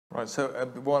Right. So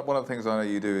one of the things I know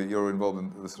you do, you're involved in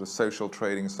the sort of social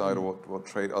trading side, or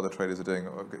what other traders are doing.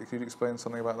 Could you explain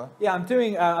something about that? Yeah, I'm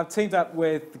doing. I've teamed up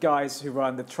with the guys who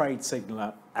run the Trade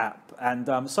Signal app,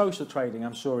 and social trading,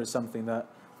 I'm sure, is something that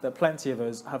plenty of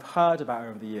us have heard about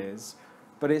over the years,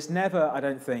 but it's never, I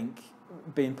don't think,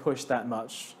 been pushed that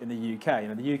much in the UK. You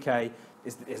know, the UK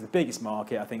is the biggest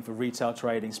market, I think, for retail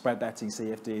trading, spread betting,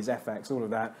 CFDs, FX, all of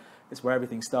that. It's where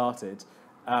everything started.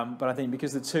 But I think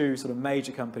because the two sort of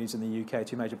major companies in the UK,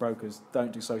 two major brokers,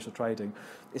 don't do social trading,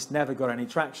 it's never got any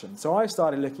traction. So I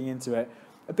started looking into it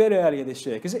a bit earlier this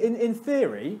year, because in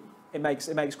theory, it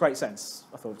makes great sense,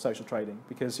 I thought, social trading,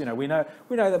 because we know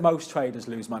that most traders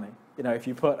lose money. You know, if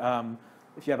you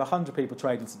have 100 people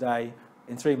trading today,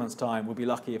 in 3 months' time, we'll be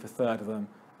lucky if a third of them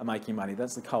are making money.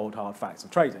 That's the cold, hard facts of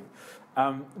trading.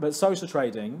 But social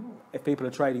trading, if people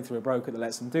are trading through a broker that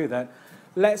lets them do that,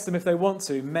 lets them, if they want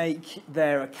to, make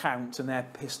their account and their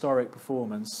historic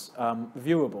performance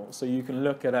viewable. So you can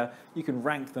look at you can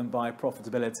rank them by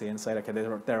profitability and say, okay,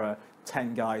 there are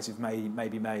 10 guys who've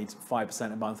maybe made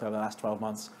 5% a month over the last 12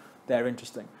 months. They're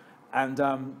interesting. And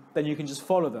then you can just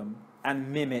follow them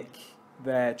and mimic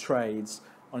their trades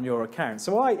on your account.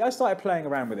 So I started playing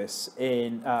around with this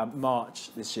in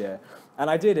March this year. And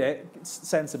I did it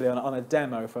sensibly on a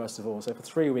demo, first of all. So for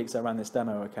 3 weeks, I ran this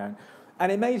demo account.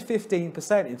 And it made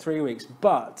 15% in 3 weeks,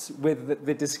 but with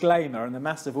the disclaimer and the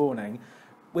massive warning,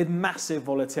 with massive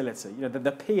volatility. You know,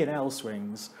 the P&L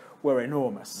swings were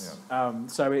enormous. Yeah.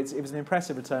 So it was an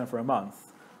impressive return for a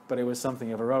month, but it was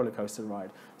something of a roller coaster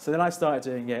ride. So then I started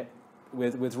doing it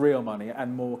with real money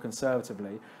and more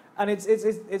conservatively. And it's it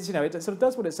sort of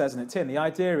does what it says in its tin. The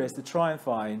idea is to try and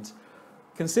find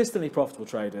consistently profitable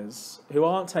traders who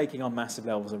aren't taking on massive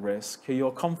levels of risk, who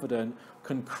you're confident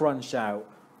can crunch out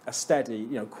a steady,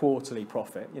 quarterly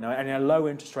profit. And in a low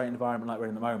interest rate environment like we're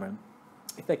in at the moment,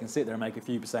 if they can sit there and make a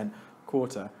few percent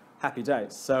quarter, happy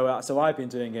days. So I've been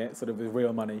doing it sort of with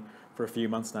real money for a few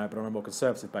months now, but on a more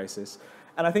conservative basis.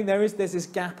 And I think there's this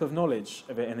gap of knowledge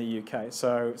of it in the UK.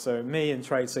 So me and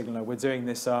Trade Signal, we're doing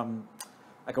this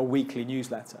like a weekly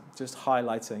newsletter, just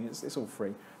highlighting. It's all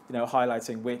free.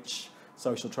 Highlighting which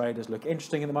social traders look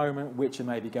interesting at the moment, which are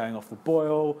maybe going off the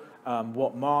boil,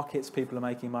 what markets people are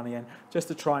making money in, just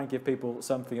to try and give people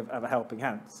something of a helping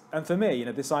hand. And for me,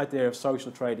 this idea of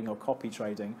social trading or copy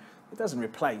trading, it doesn't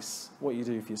replace what you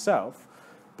do for yourself,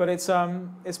 but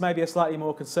it's maybe a slightly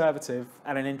more conservative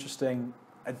and an interesting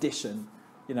addition,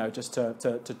 just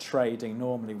to trading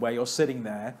normally, where you're sitting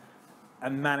there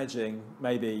and managing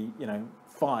maybe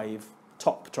 5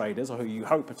 top traders, or who you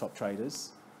hope are top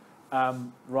traders,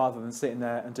 rather than sitting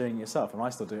there and doing it yourself. And I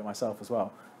still do it myself as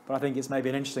well. But I think it's maybe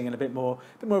an interesting and a bit more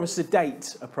of a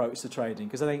sedate approach to trading,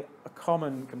 because I think a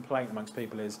common complaint amongst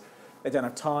people is they don't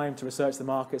have time to research the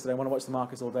markets, they don't want to watch the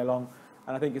markets all day long.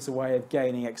 And I think it's a way of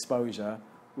gaining exposure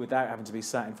without having to be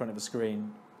sat in front of a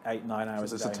screen 8-9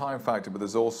 hours a day. There's a time factor, but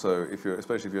there's also,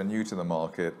 especially if you're new to the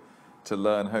market, to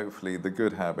learn hopefully the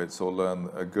good habits or learn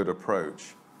a good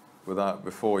approach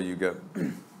before you get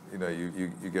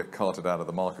you get carted out of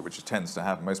the market, which tends to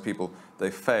happen. Most people,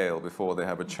 they fail before they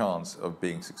have a chance of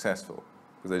being successful,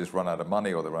 because they just run out of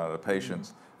money or they run out of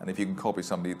patience. And if you can copy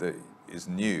somebody that is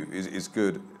new, is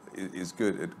good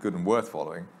and worth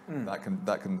following,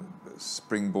 that can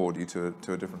springboard you to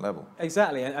a different level.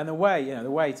 Exactly, and the way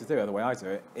to do it, the way I do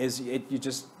it, is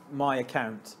my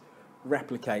account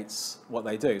replicates what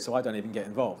they do, so I don't even get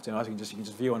involved. You can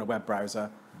just view on a web browser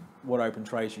what open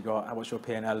trades you got, what's your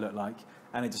P&L look like,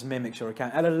 and it just mimics your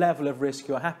account at a level of risk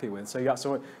you're happy with. So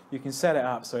you can set it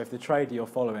up so if the trader you're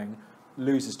following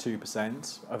loses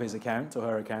 2% of his account or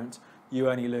her account,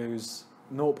 you only lose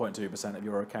 0.2% of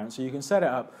your account. So you can set it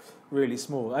up really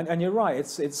small. And you're right,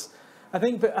 I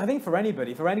think for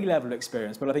anybody, for any level of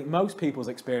experience, but I think most people's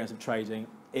experience of trading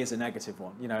is a negative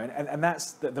one, and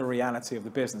that's the reality of the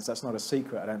business. That's not a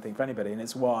secret, I don't think, for anybody, and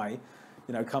it's why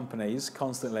companies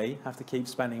constantly have to keep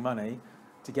spending money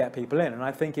to get people in. And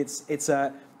I think it's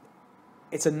a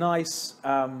nice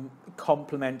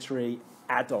complementary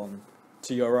add-on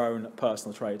to your own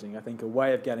personal trading. I think a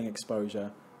way of getting exposure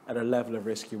at a level of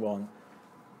risk you want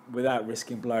without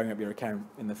risking blowing up your account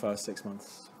in the first 6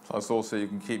 months. Plus also you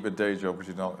can keep a day job, which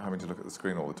you're not having to look at the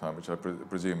screen all the time, which I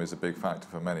presume is a big factor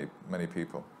for many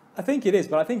people. I think it is,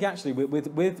 but I think actually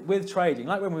with trading,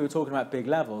 like when we were talking about big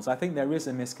levels, I think there is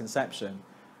a misconception,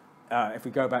 if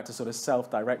we go back to sort of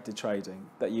self-directed trading,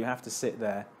 that you have to sit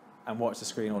there and watch the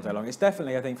screen all day long. It's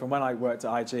definitely, I think, from when I worked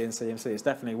at IG and CMC, it's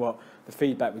definitely what the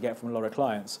feedback we get from a lot of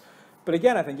clients. But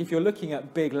again, I think if you're looking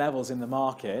at big levels in the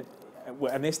market,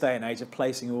 in this day and age of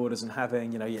placing orders and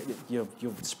having your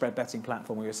spread betting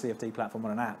platform or your CFD platform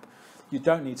on an app, you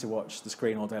don't need to watch the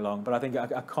screen all day long. But I think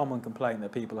a common complaint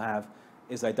that people have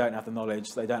is they don't have the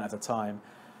knowledge, they don't have the time.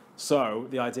 So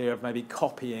the idea of maybe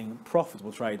copying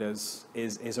profitable traders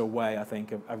is a way, I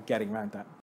think, of getting around that.